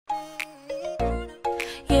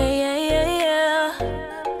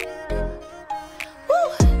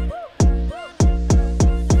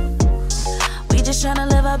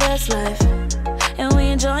best life, and we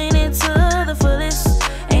enjoying it to the fullest.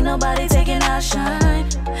 Ain't nobody taking our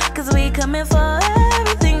shine, cause we coming for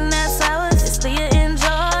everything that's ours. It's Liyah and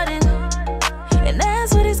Jordan, and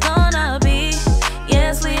that's what it's gonna be.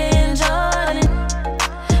 Yes, Liyah and Jordan,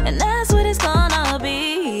 and that's what it's gonna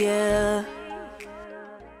be, yeah.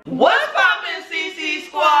 What's poppin', CC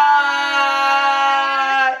Squad?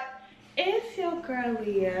 It's your girl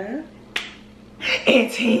Liyah. And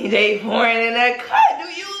Teamjordan in the cut. Do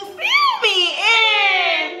you feel me?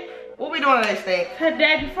 And what we doing on this thing?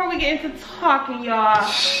 Today, before we get into talking, y'all,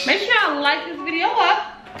 make sure y'all like this video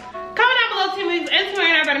up. Comment down below Teamjordan's Instagram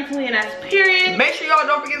and everybody to Liyah, and that's period. Make sure y'all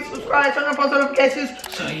don't forget to subscribe, turn on post notifications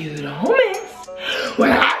so you don't miss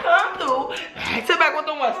when I come through. Back to back with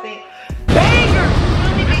the one thing. Bangers!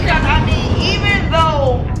 Because I mean, even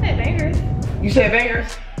though I said bangers. You said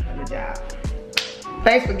bangers? Good job.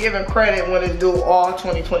 Thanks for giving credit when it's due all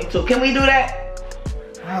 2022. Can we do that?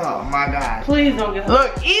 Oh my God. Please don't get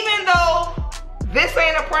Look, even though this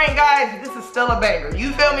ain't a prank, guys, this is still a banger.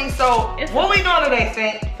 You feel me? So, what we doing today,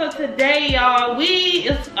 Saint? So today, y'all, we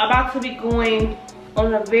is about to be going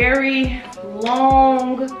on a very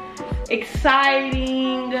long,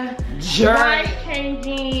 exciting,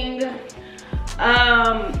 life-changing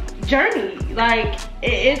journey. Like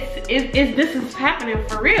this is happening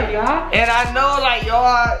for real, y'all. And I know, like,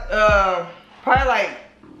 y'all probably like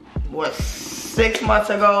what, 6 months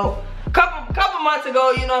ago, couple months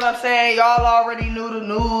ago, you know what I'm saying, y'all already knew the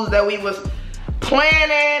news that we was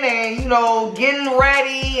planning and, you know, getting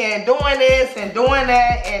ready and doing this and doing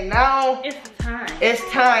that, and now it's time. It's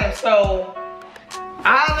time. So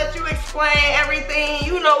I'll let you explain everything.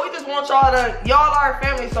 You know, we just want y'all to, y'all are a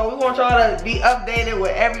family, so we want y'all to be updated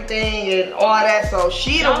with everything and all that. So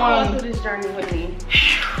she the one going through this journey with me.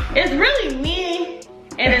 It's really me,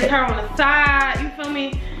 and it's her on the side. You feel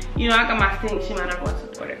me? You know, I got my thing. She might not want to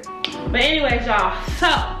support it. But anyways, y'all. So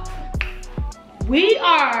we're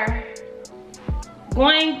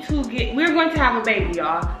going to have a baby,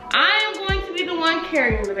 y'all. I am going to be the one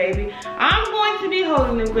carrying the baby. I'm going to be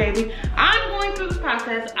holding the baby. I'm going through the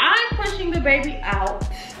process. I'm pushing the baby out.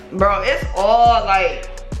 Bro, it's all like,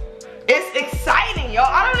 it's exciting, y'all.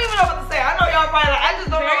 I don't even know what to say. I know y'all probably like, I just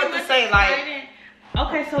don't know what to say. Like,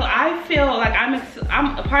 okay, so I feel like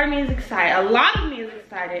a part of me is excited. A lot of me is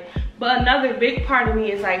excited, but another big part of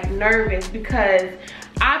me is like nervous because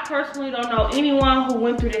I personally don't know anyone who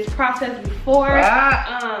went through this process before.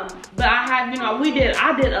 But I have, you know,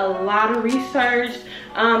 I did a lot of research.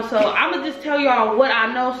 So I'm gonna just tell y'all what I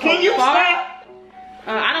know so far. Can you stop?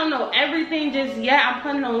 I don't know everything just yet. I'm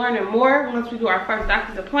planning on learning more once we do our first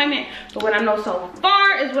doctor's appointment. But what I know so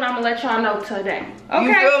far is what I'm gonna let y'all know today. Okay?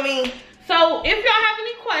 You feel me? So if y'all have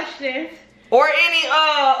any questions or any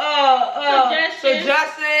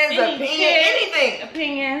suggestions, opinions,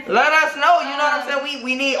 anything, let us know. You know what I'm saying?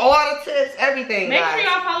 We need all the tips, everything. Make sure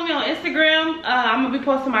y'all follow me on Instagram. I'm gonna be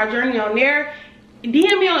posting my journey on there.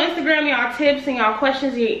 DM me on Instagram y'all tips and y'all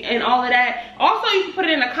questions and all of that. Also, you can put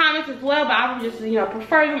it in the comments as well, but I would just, you know,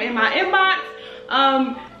 prefer them in my inbox.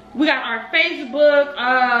 We got our Facebook,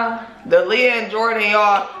 the Liyah and Jordan,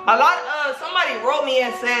 y'all. Somebody wrote me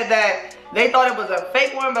and said that they thought it was a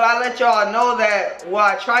fake one, but I let y'all know that, well,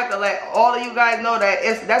 I tried to let all of you guys know that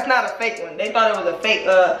that's not a fake one. They thought it was a fake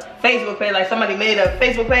Facebook page, like somebody made a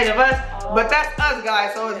Facebook page of us, but that's us,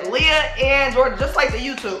 guys. So it's Liyah and Jordan, just like the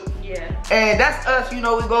YouTube. Yeah. And that's us, you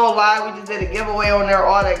know, we go live, we just did a giveaway on there,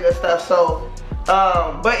 all that good stuff. So,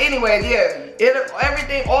 but anyways, yeah,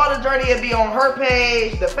 everything, all the journey will be on her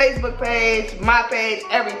page, the Facebook page, my page,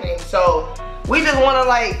 everything. So we just want to,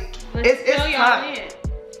 like, it's time.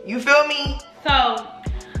 You feel me? So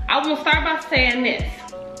I will start by saying this.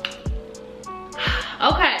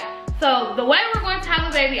 Okay, so the way we're going to have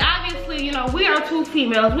a baby, obviously, you know, we are two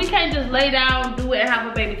females. We can't just lay down, do it, and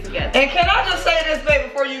have a baby together. And can I just say this, babe,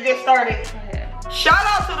 before you get started? Go ahead. Shout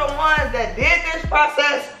out to the ones that did this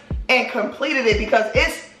process and completed it, because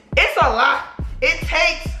it's a lot. It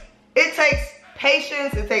takes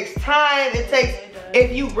patience, it takes time, it takes,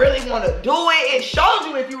 if you really want to do it, it shows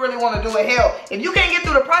you if you really want to do it. Hell, if you can't get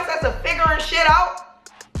through the process of figuring shit out.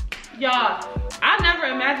 Y'all, I never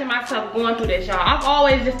imagined myself going through this, y'all. I've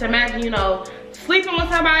always just imagined, you know, sleeping with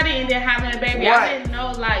somebody and then having a baby. Right. I didn't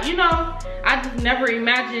know, like, you know, I just never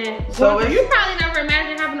imagined. So you probably never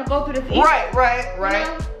imagined having to go through this either. Right. You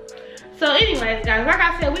know? So anyways, guys, like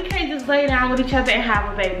I said, we can't just lay down with each other and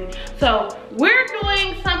have a baby. So we're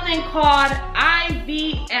doing something called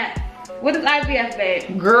IVF. What is IVF,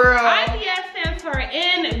 babe? Girl. IVF stands for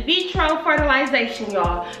in vitro fertilization,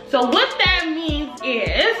 y'all. So what that means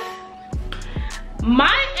is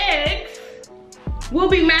my eggs will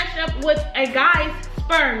be matched up with a guy's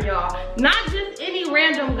sperm, y'all. Not just any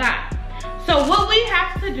random guy. So what we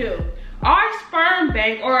have to do, our sperm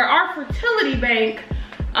bank or our fertility bank,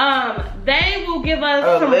 they will give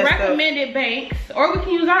us some recommended banks, or we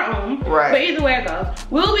can use our own. Right. But either way it goes,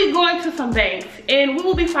 we'll be going to some banks and we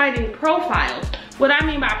will be finding profiles. What I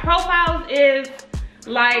mean by profiles is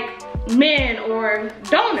like men or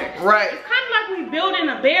donors. Right. It's kind of like we building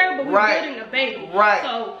a bear, but we're building a baby. Right.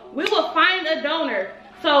 So we will find a donor.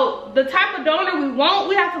 So the type of donor we want,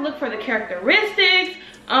 we have to look for the characteristics.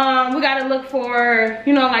 We gotta look for,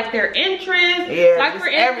 you know, like their interests. Yeah, like for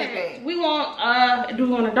instance, everything. we want, do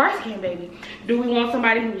we want a dark skinned baby? Do we want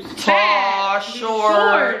somebody who's tall, fat,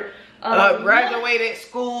 short, graduated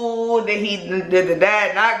school? Did the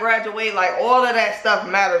dad not graduate? Like all of that stuff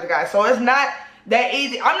matters, guys. So it's not that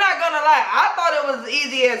easy. I'm not gonna lie. I thought it was as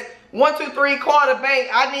easy as 1, 2, 3, call the bank.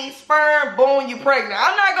 I need sperm. Boom, you pregnant.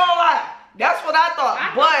 I'm not gonna lie. That's what I thought.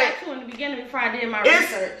 I thought that too in the beginning before I did my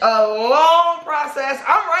research. It's a long process.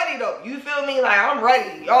 I'm ready though. You feel me? Like I'm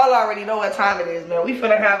ready. Y'all already know what time it is, man. We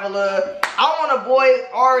finna have a little. I want a boy.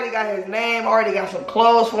 Already got his name. Already got some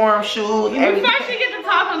clothes for him, shoes. Before she get to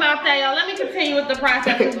talking about that, y'all, let me continue with the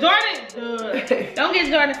process. Jordan, don't get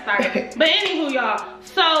Jordan started. But anywho, y'all.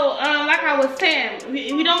 So, like I was saying,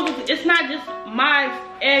 we don't. It's not just my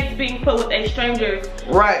eggs being put with a stranger's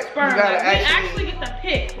sperm. Right. Like, we actually get to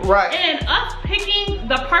pick. Right. And us picking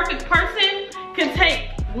the perfect person can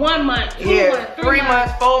take 1 month, 2 months, 3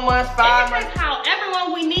 months, 4 months, 5 months. It depends however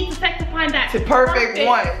long we need to take to find that perfect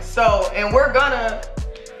one. So, and we're gonna.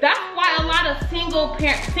 That's why a lot of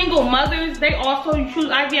single mothers, they also choose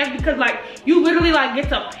IVF, because like you literally like get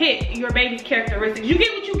to pick your baby's characteristics. You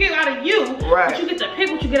get what you get out of you, right? But you get to pick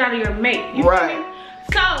what you get out of your mate. You right. feel me?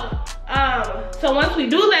 So once we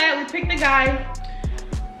do that, we pick the guy.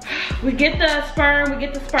 We get the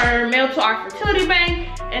sperm, mailed to our fertility bank,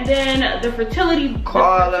 and then the fertility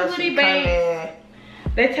bank,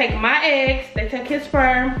 they take my eggs, they take his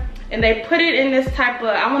sperm, and they put it in this type of,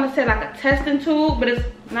 I want to say like a testing tube, but it's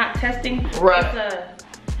not testing. Right. It's a,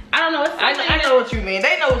 I don't know. It's I know what you mean.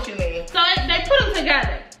 They know what you mean. So they put them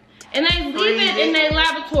together, and they leave it in their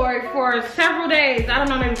laboratory for several days. I don't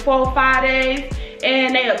know, maybe 4 or 5 days,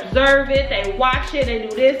 and they observe it, they watch it, they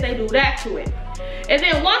do this, they do that to it. And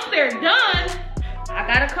then once they're done, I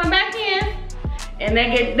gotta come back in, and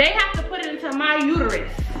they have to put it into my uterus.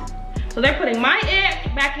 So they're putting my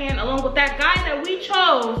egg back in along with that guy that we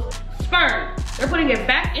chose, sperm. They're putting it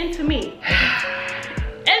back into me.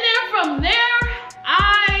 And then from there,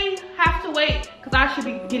 I have to wait because I should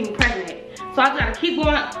be getting pregnant. So I gotta keep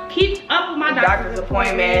up with my doctor's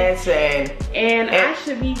appointments, and I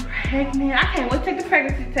should be pregnant. I can't wait to take the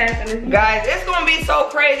pregnancy test. And guys, it's gonna be so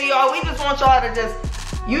crazy, y'all. We just want y'all to just,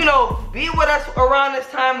 you know, be with us around this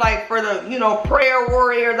time, like for the, you know, prayer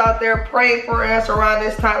warriors out there, pray for us around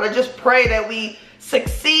this time. Like just pray that we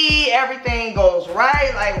succeed, everything goes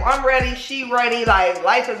right. Like I'm ready, she ready, like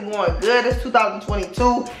life is going good. It's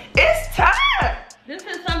 2022. It's time. This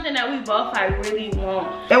is something that we both really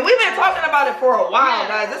want. And we've been talking about it for a while,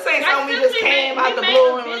 guys. This ain't something we just came out the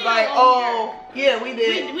blue and was like, oh, yeah, we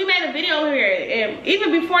did. We made a video here, and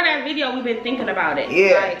even before that video, we've been thinking about it.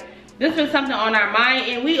 Yeah. Like, this is something on our mind,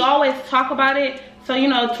 and we always talk about it. So, you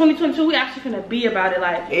know, 2022, we actually gonna be about it.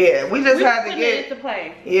 Like, yeah, we just had to get it to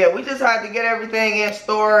play. Yeah, we just had to get everything in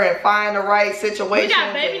store and find the right situation. We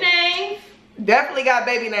got baby names. Definitely got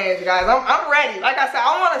baby names, guys. I'm ready. Like I said,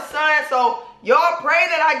 I want a son, so y'all pray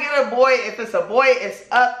that I get a boy. If it's a boy, it's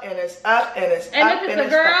up and it's up and it's and up. And if it's a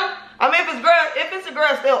girl? Up. I mean, if it's a girl,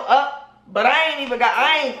 it's still up. But I ain't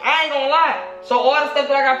gonna lie. So all the stuff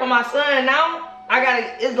that I got for my son now,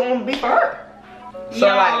 it's gonna be for her. So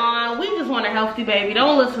like, we just want a healthy baby.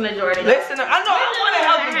 Don't listen to Jordan. Listen, I know I want a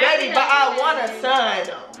healthy baby, but I want a son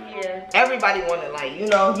though. Yeah. Everybody want it, like, you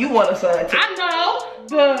know, you want a son too. I know,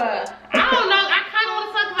 but I don't know. I kind of want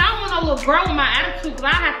a son because I don't want no little girl with my attitude, because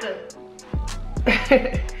I have to.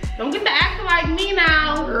 Don't get to acting like me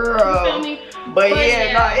now. Girl. You feel me? But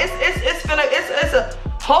yeah, no, it's a,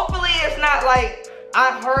 hopefully it's not like,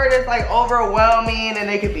 I've heard it's like overwhelming and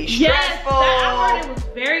it could be stressful. Yes, I heard it was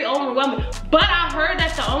very overwhelming. But I heard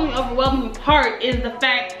that the only overwhelming part is the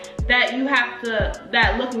fact that you have to,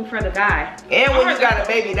 looking for the guy. And when you got a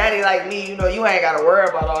baby daddy like me, you know, you ain't gotta worry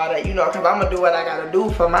about all that, you know, because I'm gonna do what I gotta do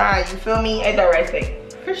for mine, you feel me? Ain't that right,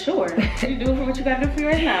 State? For sure. You do what you gotta do for you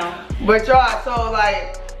right now. But y'all, so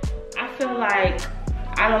like, I feel like,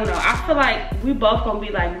 I don't know, I feel like we both gonna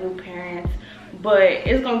be like new parents, but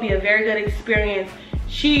it's gonna be a very good experience.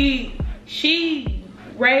 She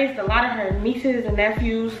raised a lot of her nieces and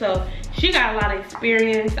nephews, so she got a lot of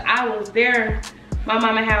experience. I was there My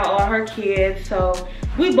mama had all her kids, so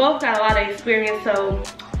we both got a lot of experience. So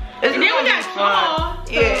it's and then we got y'all.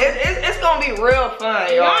 So. Yeah, it's gonna be real fun,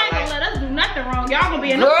 y'all. Y'all ain't gonna let us do nothing wrong. Y'all gonna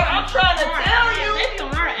be in girl, I'm trying to tell you. They be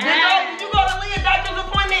on our ass. Did you go to Liyah doctor's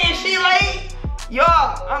appointment and she late?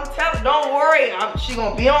 Y'all, I'm telling, don't worry. She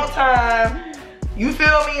gonna be on time. You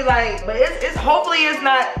feel me? Like, but it's hopefully it's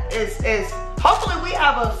not. It's hopefully we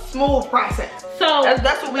have a smooth process. So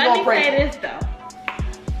that's what we gonna pray for. Let me say this though.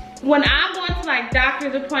 When I'm going to like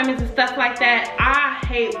doctor's appointments and stuff like that, I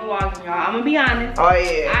hate vlogging, y'all. I'm gonna be honest. Oh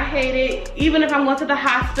yeah. I hate it. Even if I'm going to the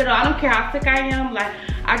hospital, I don't care how sick I am. Like,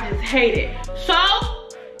 I just hate it. So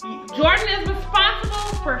Jordan is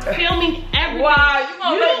responsible for filming everything. Wow, you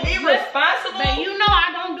gonna make me responsible? But you know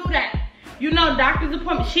I don't do that. You know, doctor's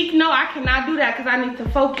appointment. She know I cannot do that because I need to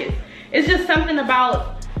focus. It's just something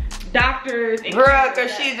about doctors. And girl,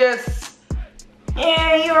 cause she just.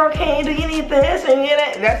 Yeah, you're okay. Do you need this and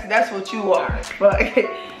that? That's what you are. But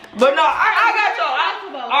no, I got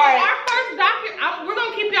y'all. All right. Our first doctor, we're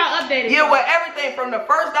gonna keep y'all updated. Yeah, with everything from the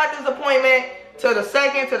first doctor's appointment to the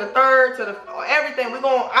second to the third to the everything.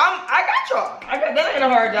 I got y'all. That ain't a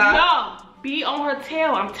hard job. Y'all be on her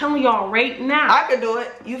tail. I'm telling y'all right now. I could do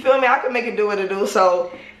it. You feel me? I could make it do what it do.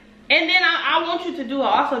 So. And then I want you to do it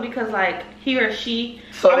also because like he or she,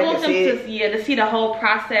 so I want them to see the whole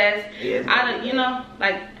process. Yeah, you know,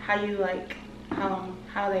 like how you like how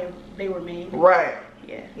they were made. Right.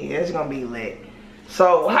 Yeah. Yeah, it's gonna be lit.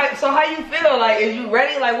 So how you feel? Like, is you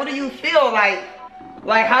ready? Like, what do you feel like?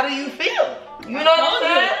 Like, how do you feel? You know what I'm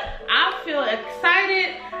saying? I feel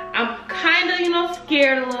excited. I'm kind of, you know,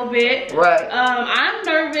 scared a little bit. Right. I'm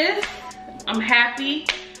nervous. I'm happy.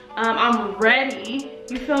 I'm ready.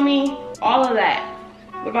 You feel me? All of that.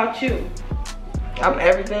 What about you? I'm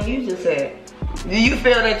everything you just said. Do you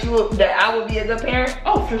feel that I would be a good parent?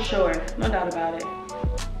 Oh, for sure. No doubt about it.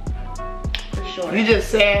 For sure. You just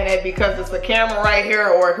saying that because it's a camera right here,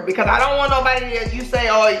 or because I don't want nobody that you say,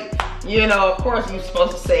 oh, you know, of course you're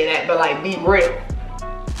supposed to say that, but like, be real.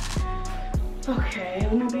 Okay,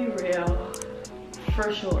 let me be real.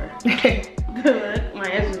 For sure. Good. My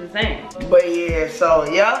answer's the same. But yeah, so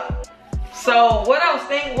yeah. So what else?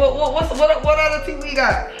 What other tea we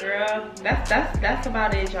got? Girl, that's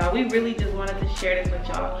about it, y'all. We really just wanted to share this with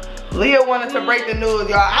y'all. Liyah wanted to break the news,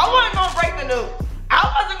 y'all. I wasn't gonna break the news.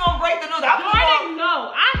 Jordan,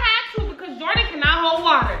 no. I had to because Jordan cannot hold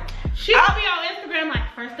water. She'll be on Instagram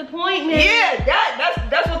like first appointment. Yeah,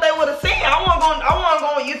 that's what they would have seen. I wasn't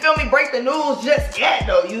gonna, you feel me, break the news just yet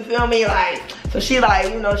though. You feel me? Like, so she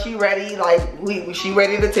like, you know, she ready, like she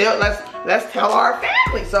ready to tell, let's tell our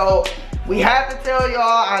family. So we have to tell y'all.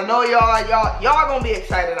 I know y'all gonna be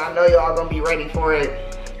excited. I know y'all gonna be ready for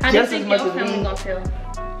it. How just do you think your family gonna feel?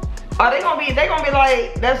 Oh, they gonna be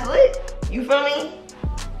like, that's lit. You feel me?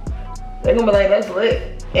 They gonna be like, that's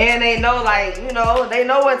lit. And they know, like, you know, they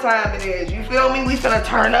know what time it is. You feel me? We finna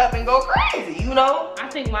turn up and go crazy, you know? I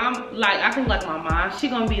think like my mom, she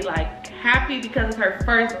gonna be like happy because it's her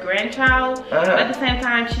first grandchild. But at the same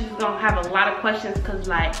time, she's gonna have a lot of questions because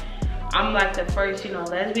like, I'm like the first, you know,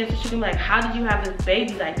 lesbian. So she can be like, how did you have this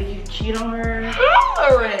baby? Like, did you cheat on her?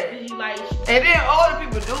 Hollering. Did you like? And then older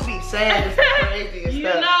people do be saying this crazy and you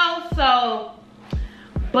stuff. You know, so,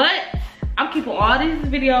 but I'm keeping all these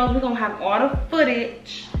videos. We're gonna have all the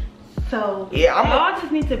footage. So yeah, y'all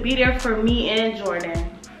just need to be there for me and Jordan.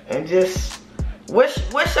 And just wish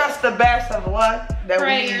us the best of luck. That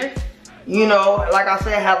prayers. We, you know, like I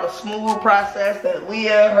said, have a smooth process. That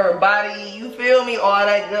Liyah, her body, you feel me, all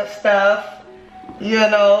that good stuff. You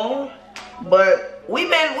know, but we've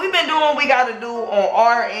been doing what we got to do on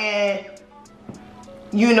our end.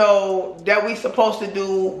 You know, that we supposed to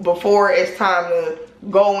do before it's time to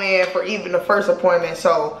go in for even the first appointment.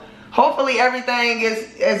 So hopefully everything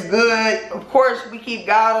is good. Of course, we keep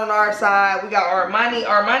God on our side. We got Armani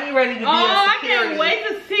ready to be in security. I can't wait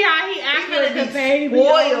to see how he acts with the baby.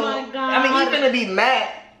 Spoiled. Oh my God. I mean, he's gonna be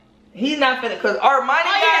mad. He's not finna, cause Armani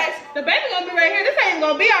guys. The baby gonna be right here. This ain't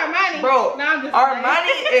gonna be Armani. Bro, no, I'm just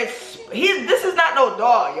Armani this is not no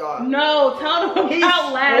dog, y'all. No, tell them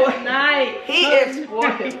about last night. He is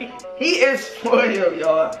spoiled. He is spoiled,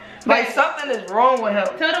 y'all. Like, something is wrong with him.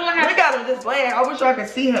 Tell them what happened. Look at him just laying. I wish y'all could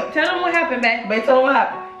see him. Tell them what happened, babe. Babe, tell them what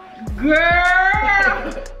happened.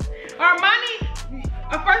 Girl. Armani,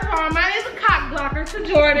 first of all, Armani is a cock blocker to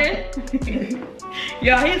Jordan.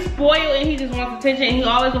 Y'all, he's spoiled and he just wants attention and he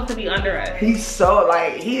always wants to be under us. He's so,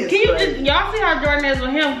 like, he is crazy. Y'all see how Jordan is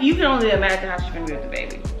with him? You can only imagine how she's gonna be with the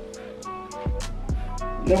baby.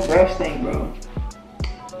 Your breath stink, bro.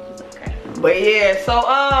 But yeah, so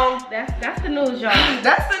that's the news, y'all.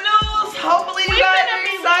 That's the news. Hopefully you guys are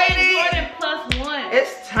excited. Jordan +1.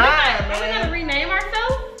 It's time, man. Are we gonna rename our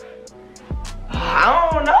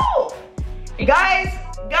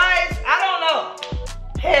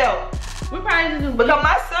too. Because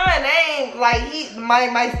my son ain't like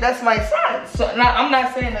that's my son. So now, I'm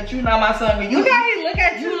not saying that you not my son, but you look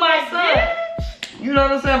at you my son. Bitch. You know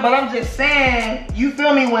what I'm saying? But I'm just saying, you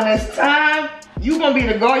feel me? When it's time, you gonna be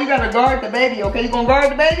the guard. You gotta guard the baby, okay? You gonna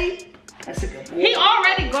guard the baby? That's a good boy. He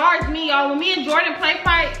already guards me, y'all. When me and Jordan play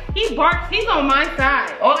fight, he barks. He's on my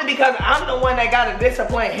side. Only because I'm the one that gotta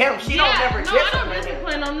discipline him. She don't never discipline him. I don't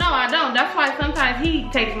discipline him. No, I don't. That's why sometimes he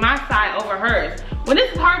takes my side over hers. When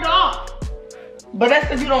this is her dog. But that's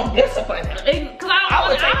because you don't discipline him. Because I don't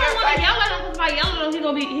want to yell at him. Because if I yell at him, he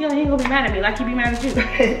gonna be mad at me. Like he be mad at you.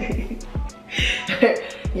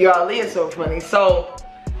 Y'all, Liyah's so funny. So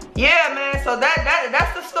yeah, man. So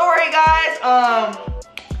that's the story, guys.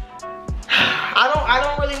 I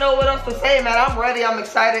don't really know what else to say, man. I'm ready. I'm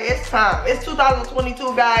excited. It's time. It's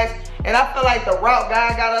 2022, guys, and I feel like the route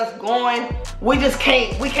God got us going. We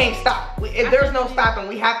can't stop. If there's no stopping,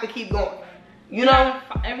 we have to keep going. You know,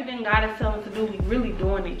 everything God is telling us to do, we really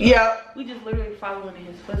doing it. Yeah. We just literally following in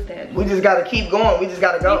His footsteps. We just gotta keep going. We just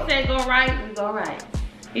gotta go. He said go right, we go right.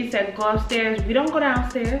 He said go upstairs. We don't go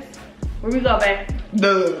downstairs. Where we go, babe?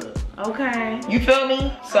 Duh. Okay. You feel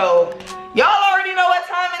me? So y'all already know what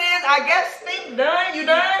time it is. I guess Stink done. You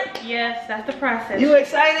done? Yes, that's the process. You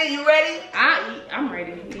excited? You ready? I'm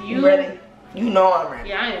ready. You ready? You know I'm ready.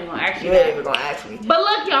 Yeah, I ain't even gonna ask you. You ain't even gonna ask me. But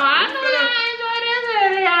look, y'all, I know y'all enjoy this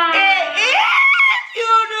video. If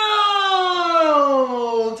you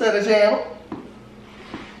new to the channel,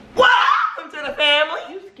 welcome to the family.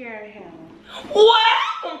 You scared him.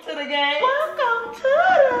 Welcome to the game. Welcome to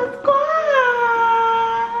the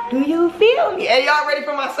squad. Do you feel me? Hey, y'all ready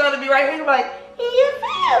for my son to be right here? Like, you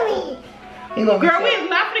feel me? He gonna be girl, we is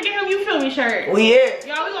not gonna get him you feel me shirt. We is.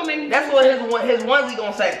 Y'all, we gonna make me. That's what his onesie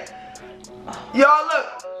gonna say. Y'all, look.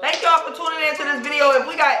 Thank y'all for tuning into this video. If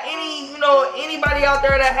we got anybody out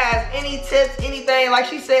there that has any tips, anything, like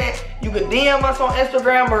she said, you could DM us on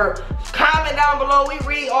Instagram or comment down below. We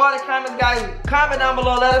read all the comments, guys. Comment down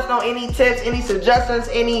below. Let us know any tips, any suggestions,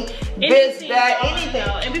 any this, that, anything.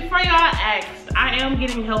 And before y'all ask, I am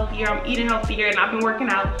getting healthier. I'm eating healthier, and I've been working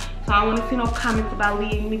out. So I don't want to see no comments about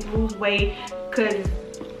Liyah and me lose weight, cause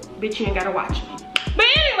bitch, you ain't gotta watch me. But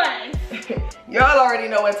anyways, y'all already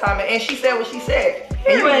know what time it is. And she said what she said.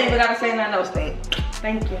 And you ain't even gotta say nothing else, Stink.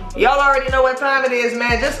 Thank you. Y'all already know what time it is,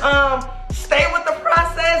 man. Just stay with the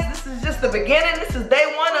process. This is just the beginning. This is day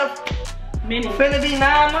one of finna be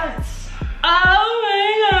 9 months. Oh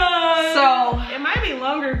my god. So it might be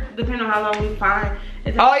longer depending on how long we find.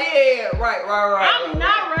 Oh yeah, right. I'm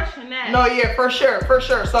not rushing that. No, yeah, for sure.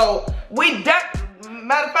 So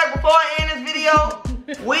matter of fact, before I end this video,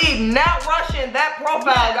 we not rushing that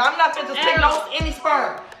profile. I'm not finna stick no any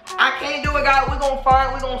sperm. I can't do it, guys. We're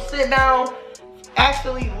gonna sit down,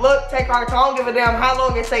 actually look, take our time. I don't give a damn how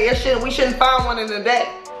long it say. We shouldn't find one in a day.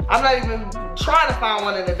 I'm not even trying to find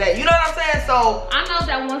one in a day. You know what I'm saying? So I know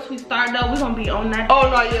that once we start though, we're gonna be on that. Oh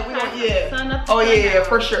no, yeah, we don't. Yeah. Oh yeah,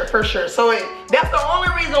 for sure. So that's the only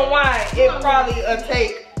reason why it probably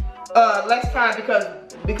take less time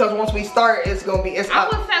because once we start, it's gonna be. I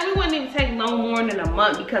would say we wouldn't even take no more than a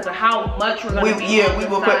month because of how much we're gonna be. Yeah, we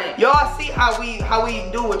will put. Y'all see how we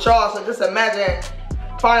do with y'all. So just imagine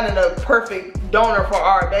finding a perfect donor for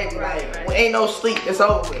our baby. Right. We ain't no sleep. It's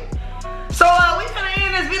over with. So we finna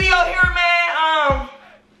end this video here, man.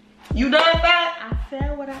 You done with that? I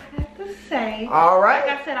said what I had to say. All right.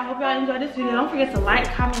 Like I said, I hope y'all enjoyed this video. Don't forget to like,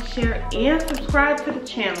 comment, share, and subscribe to the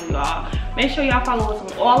channel, y'all. Make sure y'all follow us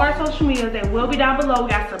on all our social media. They will be down below. We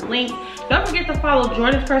got some links. Don't forget to follow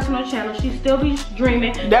Jordan's personal channel. She still be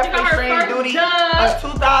streaming. Definitely stream duty of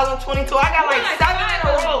 2022. I got like 7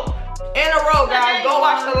 in a row, guys. Go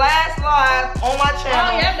watch the last live on my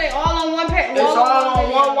channel. Oh yeah, they all on one page. It's all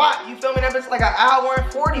on one watch. You feel me? That bitch like an hour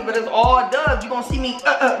and 40, but it's all dubs. You gonna see me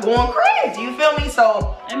going crazy. You feel me?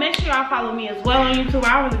 So and make sure y'all follow me as well on YouTube.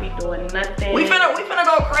 I really be doing nothing. We finna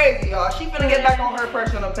go crazy, y'all. She finna get back on her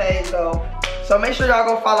personal page though. So make sure y'all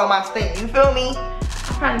go follow my Stink. You feel me?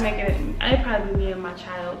 I'll probably make it. I'd probably be in my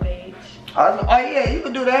child page. Oh yeah, you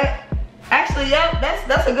could do that. Actually, yeah,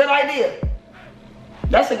 that's a good idea.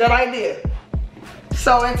 That's a good idea.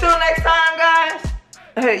 So until next time, guys.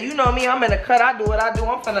 Hey, you know me, I'm in the cut. I do what I do.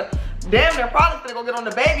 I'm finna, damn, they're probably finna go get on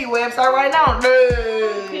the baby website right now.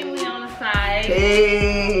 Keep me on the side.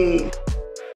 Hey.